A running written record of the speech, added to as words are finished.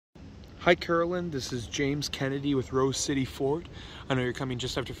Hi Carolyn, this is James Kennedy with Rose City Ford. I know you're coming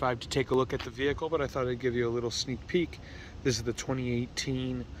just after 5 to take a look at the vehicle, but I thought I'd give you a little sneak peek. This is the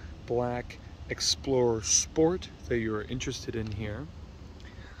 2018 black Explorer Sport that you're interested in here.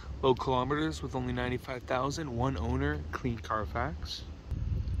 Low kilometers with only 95,000, one owner, clean Carfax.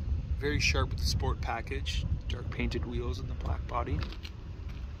 Very sharp with the sport package, dark painted wheels and the black body.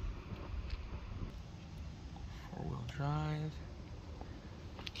 Four-wheel drive.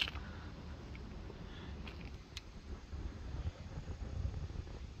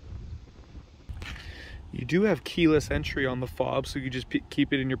 You do have keyless entry on the fob, so you just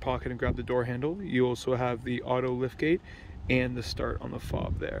keep it in your pocket and grab the door handle. You also have the auto liftgate and the start on the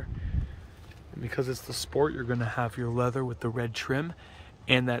fob there. And because it's the Sport, you're going to have your leather with the red trim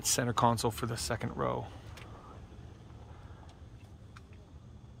and that center console for the second row.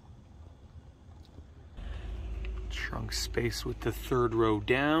 Trunk space with the third row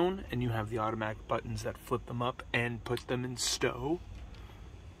down, and you have the automatic buttons that flip them up and put them in stow.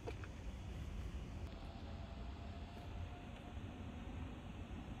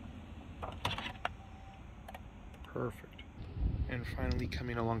 Perfect. And finally,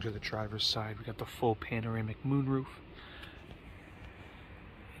 coming along to the driver's side, we got the full panoramic moonroof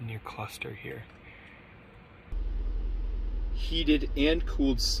in your cluster here. Heated and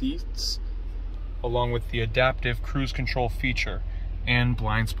cooled seats, along with the adaptive cruise control feature and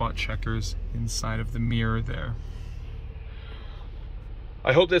blind spot checkers inside of the mirror there.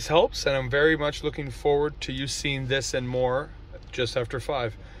 I hope this helps, and I'm very much looking forward to you seeing this and more just after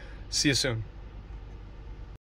 5. See you soon.